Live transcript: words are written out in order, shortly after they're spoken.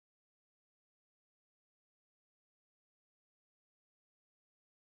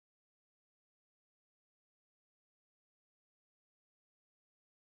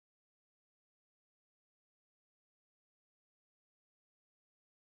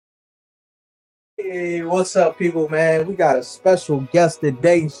Hey, what's up, people, man? We got a special guest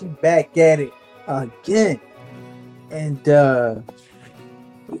today. She back at it again. And we're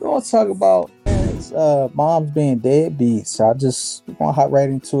gonna talk about moms being deadbeats. So I just want to hop right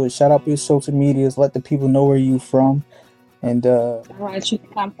into it. Shout out your social medias, let the people know where you from. And All right, you can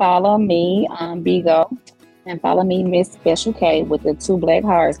come follow me, Bigo, and follow me, Miss Special K, with the two black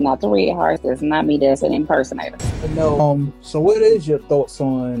hearts, not the red hearts. That's not me. That's an impersonator. so what is your thoughts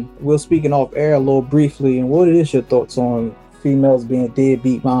on we're speaking off air a little briefly, and what is your thoughts on females being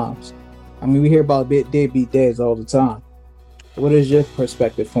deadbeat moms? I mean, we hear about deadbeat dads all the time. What is your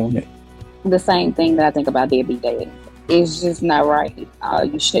perspective on it? The same thing that I think about deadbeat dad. It's just not right.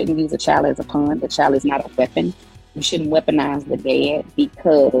 You shouldn't use a child as a pawn. The child is not a weapon. You shouldn't weaponize the dad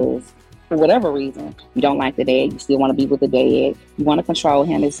because, for whatever reason, you don't like the dad. You still want to be with the dad. You want to control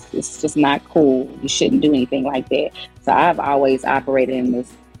him. It's just not cool. You shouldn't do anything like that. So I've always operated in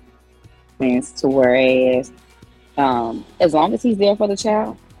this sense to whereas, as long as he's there for the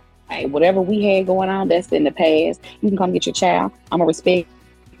child, hey, whatever we had going on, that's in the past. You can come get your child. I'm gonna respect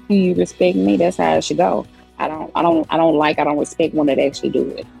you. You respect me. That's how it should go. I don't respect one that actually do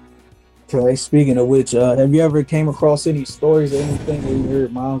it. Okay, speaking of which, have you ever came across any stories or anything where you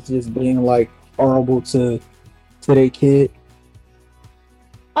heard moms just being like horrible to their kid?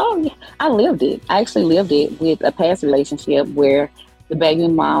 Oh, yeah, I lived it. I actually lived it with a past relationship where the baby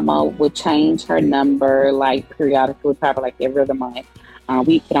mama would change her number like periodically, probably like every other month.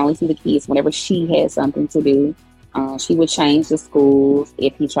 We could only see the kids whenever she had something to do. She would change the schools.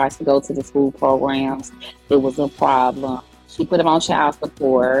 If he tries to go to the school programs, it was a problem. She put him on child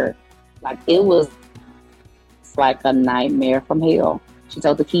support. Like it was like a nightmare from hell. She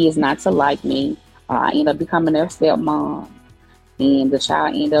told the kids not to like me. I ended up becoming their stepmom. And the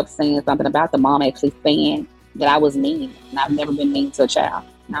child ended up saying something about the mom actually saying that I was mean. And I've never been mean to a child.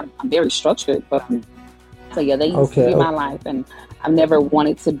 And I'm very structured, but so yeah, they used to Okay, be my life, and I've never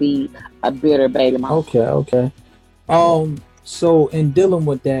wanted to be a bitter baby mom. okay. So in dealing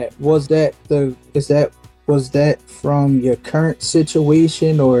with that, was that from your current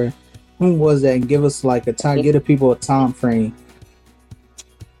situation, or who was that? And give us like a time, give the people a time frame.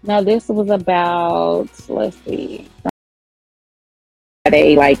 Now this was about, let's see,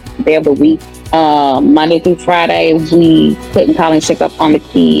 Friday, like day of the week. Monday through Friday, we couldn't call and check up on the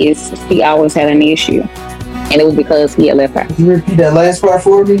kids. He always had an issue, and it was because he had left her. Can you repeat that last part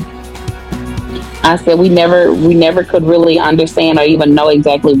for me? I said we never could really understand or even know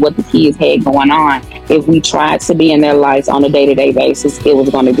exactly what the kids had going on. If we tried to be in their lives on a day to day basis, it was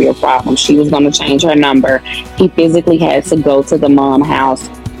going to be a problem. She was going to change her number. He physically had to go to the mom house,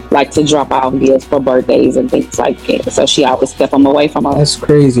 like to drop off gifts for birthdays and things like that. So she always kept him away from us. That's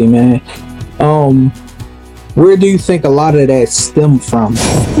crazy, man. Um, where do you think a lot of that stemmed from?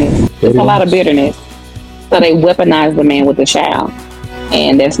 It's a lot of bitterness. So they weaponize the man with the child.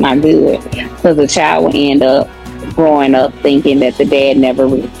 And that's not good because the child will end up growing up thinking that the dad never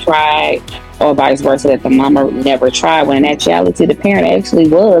really tried, or vice versa, that the mama never tried, when in actuality the parent actually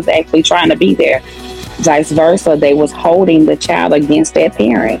was actually trying to be there. Vice versa, they was holding the child against that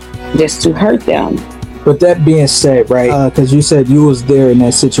parent just to hurt them. With that being said, right? Because you said you was there in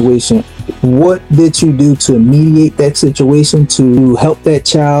that situation. What did you do to mediate that situation to help that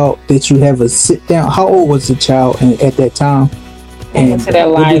child? Did you have a sit down? How old was the child at that time? And Into their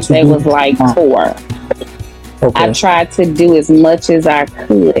what lives, did they you was do? like 4. I Okay. tried to do as much as I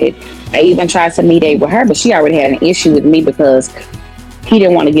could. I even tried to mediate with her, but she already had an issue with me because he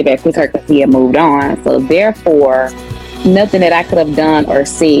didn't want to get back with her because he had moved on. So therefore, nothing that I could have done or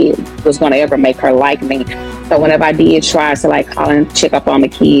said was going to ever make her like me. So whenever I did try to like call and check up on the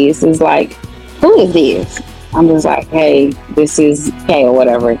kids, it's like, who is this? I'm just like, hey, this is Kay or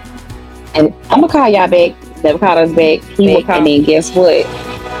whatever. And I'm gonna call y'all back. Never called us back. He would call, and then guess what?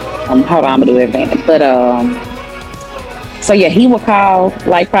 Hold on, I'm gonna do it, man. But so yeah, he would call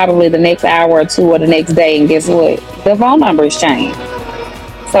like probably the next hour or two or the next day, and guess what? The phone numbers changed.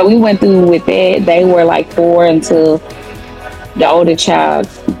 So we went through with that. They were like 4 until the older child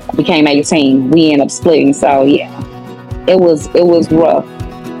became 18. We ended up splitting. So yeah, it was rough.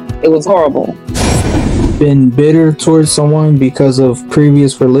 It was horrible. Been bitter towards someone because of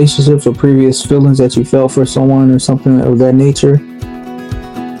previous relationships or previous feelings that you felt for someone or something of that nature?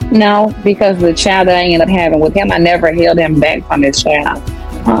 No, because the child that I ended up having with him, I never held him back from his child.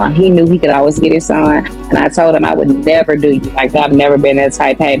 He knew he could always get his son, and I told him I would never do you like that. I've never been that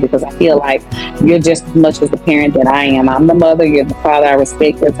type, hey, because I feel like you're just as much as the parent that I am. I'm the mother, you're the father. I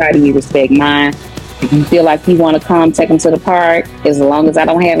respect your title, you respect mine. If you feel like you want to come, take him to the park. As long as I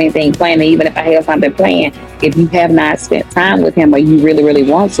don't have anything planned, and even if I have something planned, if you have not spent time with him or you really, really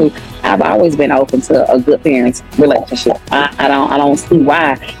want to, I I've always been open to a good parents relationship. I don't see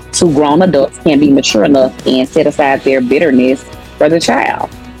why two grown adults can't be mature enough and set aside their bitterness for the child.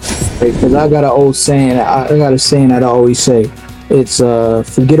 Because I got an old saying. I got a saying that I always say. It's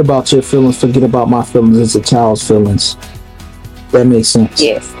forget about your feelings, forget about my feelings. It's a child's feelings. That makes sense.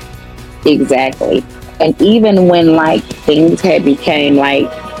 Yes, exactly. And even when like things had became like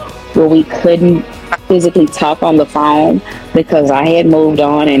where we couldn't physically talk on the phone because I had moved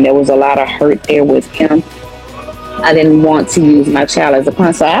on and there was a lot of hurt there with him, I didn't want to use my child as a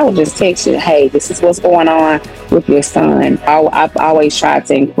punch. So I would just text you, hey, this is what's going on with your son. I've always tried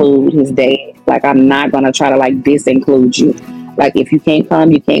to include his dad. Like, I'm not going to try to like disinclude you. Like, if you can't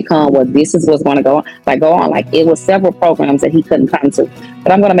come, you can't come. Well, this is what's going to go on. Like, go on. Like, it was several programs that he couldn't come to.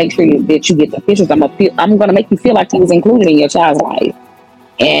 But I'm going to make sure that you get the pictures. I'm going to make you feel like he was included in your child's life.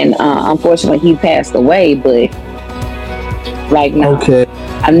 And unfortunately, he passed away. But like, no. Okay.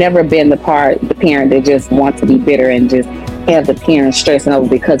 I've never been the parent that just wants to be bitter and just have the parents stressing over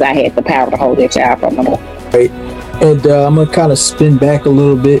because I had the power to hold their child from them. Right. And I'm going to kind of spin back a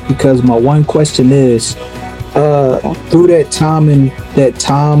little bit because my one question is, through that time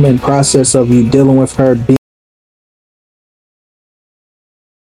and process of you dealing with her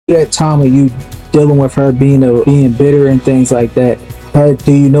being being bitter and things like that,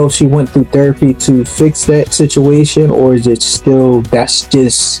 do you know if she went through therapy to fix that situation, or is it still that's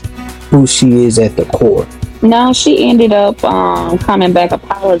just who she is at the core? No, she ended up coming back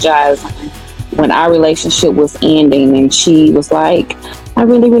apologizing when our relationship was ending, and she was like, I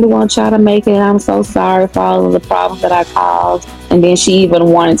really, really want y'all to make it. I'm so sorry for all of the problems that I caused. And then she even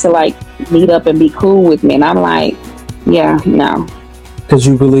wanted to like meet up and be cool with me. And I'm like, yeah, no. Because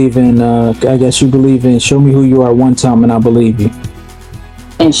you believe in, I guess you believe in show me who you are one time and I believe you.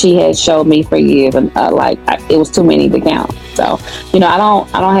 And she had showed me for years, and it was too many to count. So, I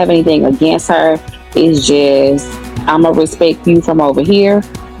don't have anything against her. It's just, I'm going to respect you from over here,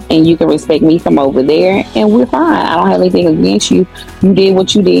 and you can respect me from over there, and we're fine. I don't have anything against you. You did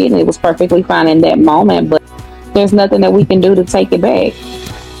what you did, and it was perfectly fine in that moment, but there's nothing that we can do to take it back.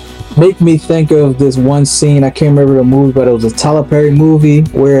 Make me think of this one scene. I can't remember the movie, but it was a Tyler Perry movie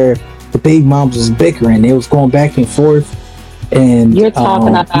where the baby moms was bickering. They was going back and forth. And you're talking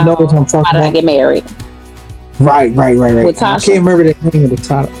about what I'm talking about? I get married. Right. I can't remember the name of the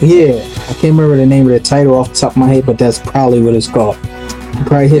title. Yeah, I can't remember the name of the title off the top of my head, but that's probably what it's called. You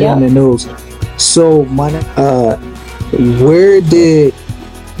probably hit it on the nose. So, where did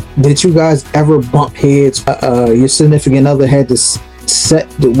you guys ever bump heads? Your significant other had to set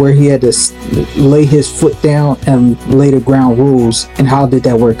where he had to lay his foot down and lay the ground rules, and how did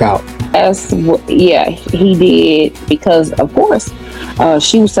that work out? Yeah, he did, because of course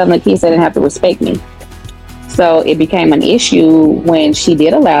she was telling the kids they didn't have to respect me. So it became an issue when she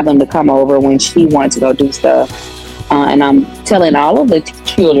did allow them to come over when she wanted to go do stuff. And I'm telling all of the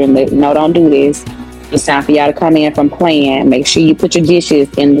children that, no, don't do this. It's time for y'all to come in from playing. Make sure you put your dishes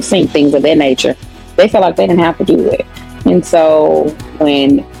in the sink, things of that nature. They felt like they didn't have to do it. And so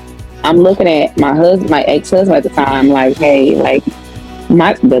when I'm looking at my ex-husband at the time, like, hey, like,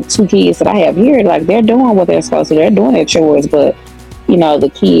 the two kids that I have here, like, they're doing what they're supposed to. They're doing their chores, but the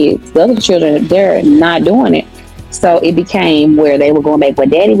other children, they're not doing it. So it became where they were going back, well,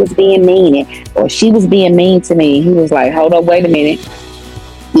 daddy was being mean, or she was being mean to me. He was like, hold up, wait a minute.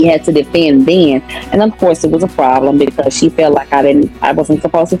 He had to defend then. And of course it was a problem because she felt like I wasn't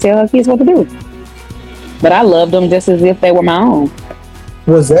supposed to tell her kids what to do. But I loved them just as if they were my own.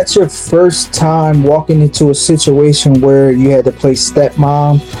 Was that your first time walking into a situation where you had to play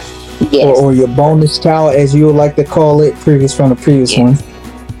stepmom? Yes. Or your bonus child, as you would like to call it, from the previous one?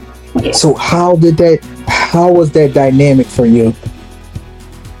 Yes. So how was that dynamic for you?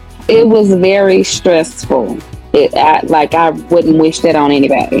 It was very stressful. I wouldn't wish that on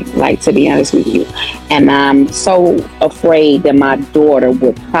anybody, like, to be honest with you. And I'm so afraid that my daughter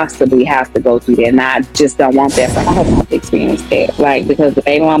would possibly have to go through that. And I just don't want that. So I don't want to experience that. Like, because the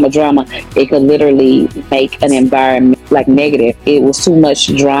baby mama drama, it could literally make an environment, like, negative. It was too much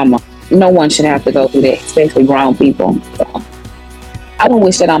drama. No one should have to go through that, especially grown people. So I wouldn't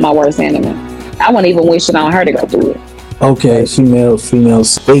wish that on my worst enemy. I wouldn't even wish it on her to go through it. Okay, females,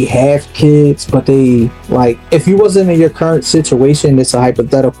 they have kids, but they, like, if you wasn't in your current situation, it's a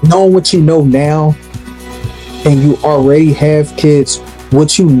hypothetical. Knowing what you know now, and you already have kids,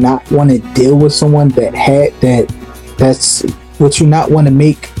 would you not want to deal with someone would you not want to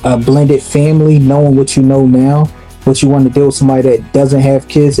make a blended family, knowing what you know now? Would you want to deal with somebody that doesn't have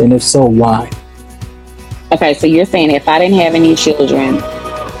kids, and if so, why? Okay, so you're saying if I didn't have any children,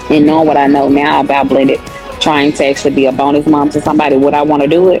 and knowing what I know now about blended, trying to actually be a bonus mom to somebody, would I want to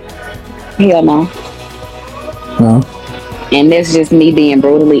do it? Hell no. No. And that's just me being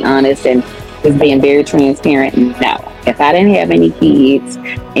brutally honest and just being very transparent. No. If I didn't have any kids,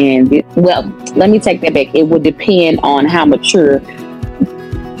 well, let me take that back. It would depend on how mature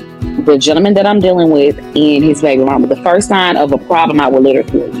the gentleman that I'm dealing with and his baby mama. The first sign of a problem, I would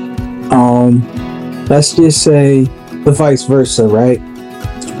literally. Let's just say the vice versa, right?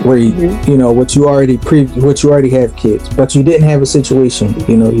 Where you know what you already have kids, but you didn't have a situation.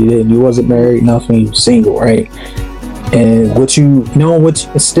 You wasn't married, nothing. You were single, right? And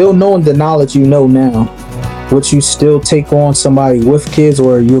still knowing the knowledge you know now, would you still take on somebody with kids,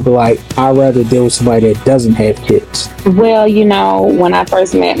 or you'll be like, I'd rather deal with somebody that doesn't have kids? Well, when I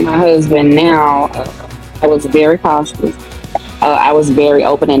first met my husband, I was very cautious. I was very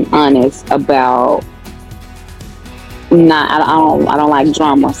open and honest about. I don't like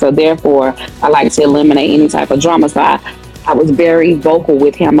drama, so therefore I like to eliminate any type of drama. So I was very vocal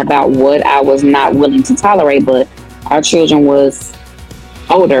with him about what I was not willing to tolerate. But our children was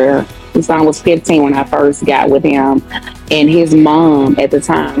older. His son was 15 when I first got with him, and his mom at the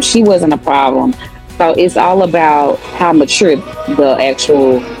time, she wasn't a problem. So it's all about how mature the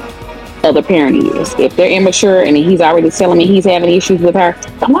actual other parent is. If they're immature and he's already telling me he's having issues with her,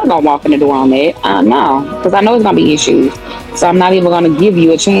 I'm not gonna walk in the door on that. No, because I know it's gonna be issues. So I'm not even gonna give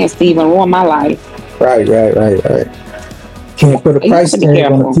you a chance to even ruin my life. Right. Can't put a price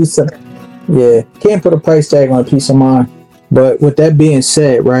tag on a piece of. Yeah, can't put a price tag on a piece of mind. But with that being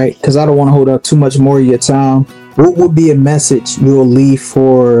said, right? Because I don't want to hold up too much more of your time. What would be a message you'll leave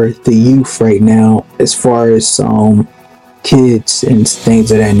for the youth right now, as far as kids and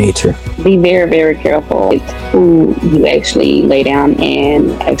things of that nature? Be very, very careful who you actually lay down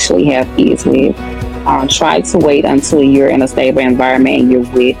and actually have kids with. Try to wait until you're in a stable environment and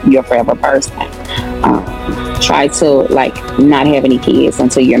you're with your forever person. Try to not have any kids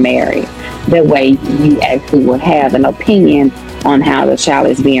until you're married. That way you actually will have an opinion on how the child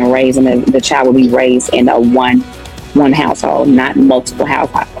is being raised, and the child will be raised in a one household, not multiple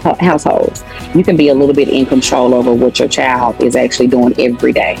households. You can be a little bit in control over what your child is actually doing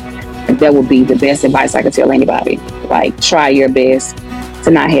every day. That would be the best advice I could tell anybody. Try your best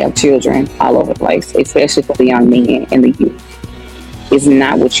to not have children all over the place, especially for the young men and the youth. It's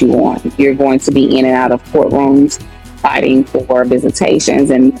not what you want. You're going to be in and out of courtrooms fighting for visitations,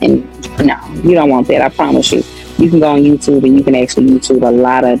 and no, you don't want that. I promise you. You can go on YouTube and you can actually YouTube a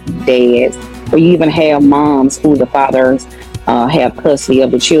lot of dads, or you even have moms who the fathers have custody of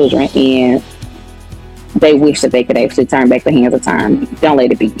the children, and they wish that they could actually turn back the hands of time. Don't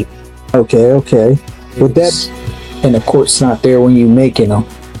let it be you. Okay. With that, and of course, it's not there when you're making them,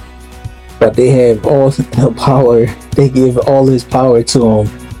 but they have all the power. They give all this power to them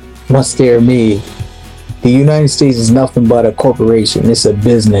once they're made. The United States is nothing but a corporation. It's a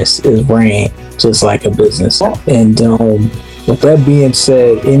business. It's ran just like a business. And with that being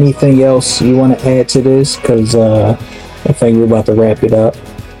said, anything else you want to add to this? Because I think we're about to wrap it up.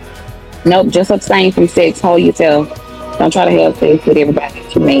 Nope, just abstain from sex. Hold yourself. Don't try to have sex with everybody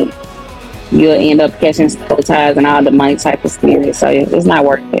that you meet. You'll end up catching soul ties and all the money type of spirit. So it's not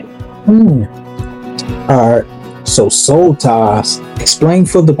worth it. All right. So soul ties. Explain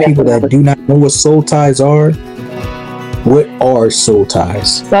for the people that do not know what soul ties are. What are soul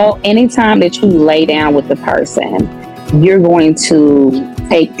ties? So anytime that you lay down with the person, you're going to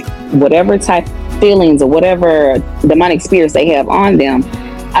take whatever type of feelings or whatever demonic spirits they have on them.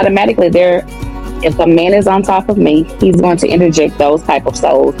 Automatically, if a man is on top of me, he's going to interject those type of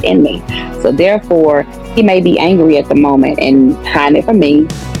souls in me. So therefore, he may be angry at the moment and hiding it from me.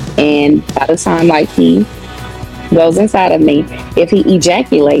 And by the time he goes inside of me, if he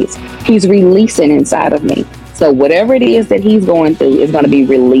ejaculates, he's releasing inside of me. So whatever it is that he's going through is going to be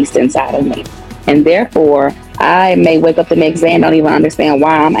released inside of me. And therefore, I may wake up the next day and don't even understand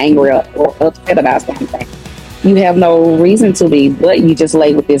why I'm angry or upset about something. You have no reason to be, but you just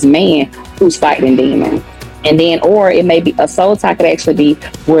lay with this man who's fighting demons. And then, or it may be a soul tie could actually be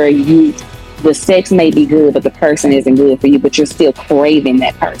where the sex may be good, but the person isn't good for you, but you're still craving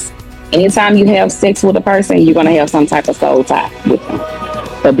that person. Anytime you have sex with a person, you're going to have some type of soul tie with them.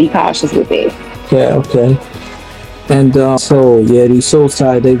 So be cautious with that. Yeah, okay. And these soul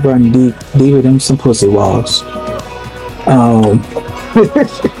ties, they run deeper than some pussy walls.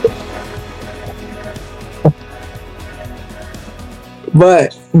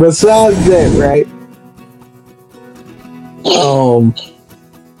 But besides that, right?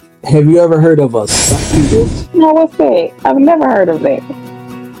 Have you ever heard of a succubus? No, what's that? I've never heard of that.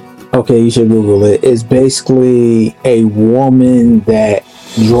 Okay, you should Google it. It's basically a woman that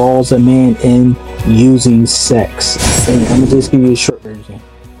draws a man in using sex. And I'm gonna just give you a short version.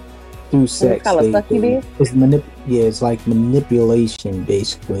 Through sex, it's like manipulation,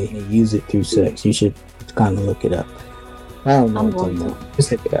 basically. They use it through sex. You should kind of look it up. I don't know what I'm talking about.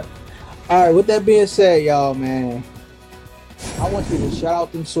 Just look it up. All right. With that being said, y'all, man, I want you to shout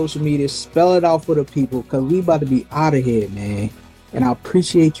out them social media, spell it out for the people, because we about to be out of here, man. And I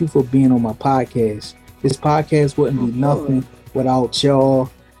appreciate you for being on my podcast. This podcast wouldn't be nothing without y'all.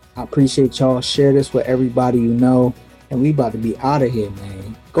 I appreciate y'all. Share this with everybody you know. And we about to be out of here,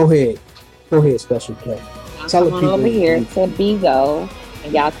 man. Go ahead, Special K. Tell the people over here to Bigo,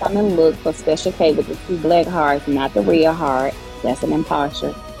 and y'all come and look for Special K with the 2 black hearts, not the real heart. That's an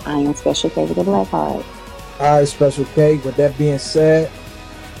imposture. I am Special K with the black heart. All right, Special K. With that being said,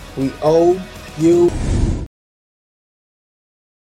 we owe you